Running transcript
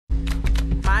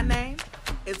My name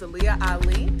is Aaliyah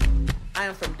Ali. I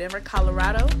am from Denver,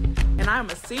 Colorado, and I am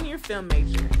a senior film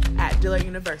major at Dillard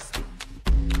University.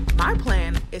 My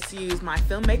plan is to use my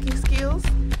filmmaking skills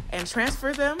and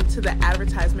transfer them to the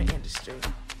advertisement industry.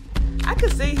 I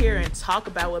could sit here and talk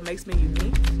about what makes me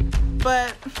unique,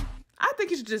 but I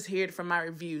think you should just hear it from my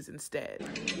reviews instead.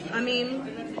 Let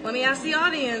me ask the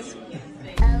audience.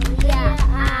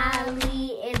 Aaliyah Ali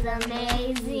is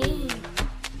amazing.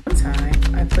 One time,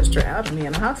 I pushed her out of me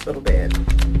in a hospital bed.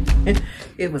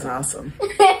 It was awesome.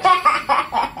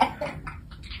 I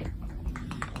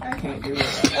can't do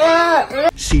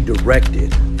it. She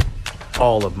directed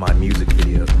all of my music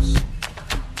videos.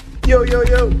 Yo, yo,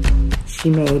 yo. She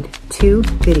made 2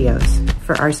 videos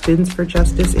for our Students for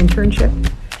Justice internship,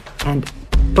 and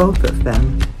both of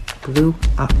them blew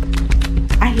up.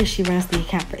 I hear she runs the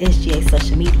account for SGA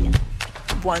social media.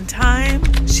 One time,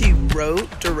 she wrote,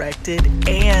 directed,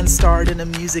 and starred in a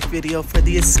music video for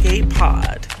the Escape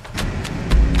Pod.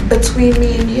 Between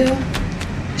me and you,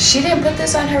 she didn't put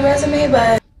this on her resume,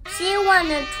 but She won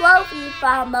a trophy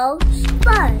for most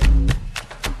fun.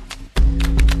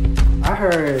 I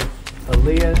heard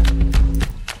Aaliyah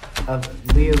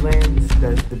of Leah Lens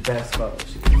does the best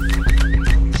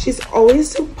photos. She's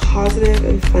always so positive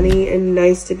and funny and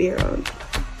nice to be around.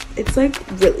 It's like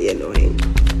really annoying.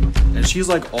 And she's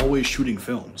like always shooting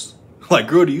films. Like,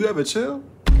 girl, do you ever chill?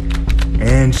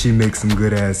 And she makes some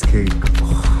good ass cake.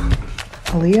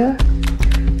 Aaliyah?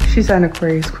 She's an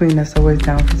Aquarius queen that's always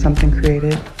down for something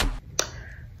creative.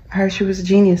 I heard she was a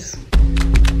genius.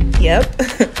 Yep,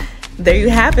 there you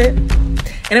have it.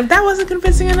 And if that wasn't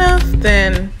convincing enough,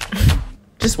 then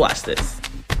just watch this.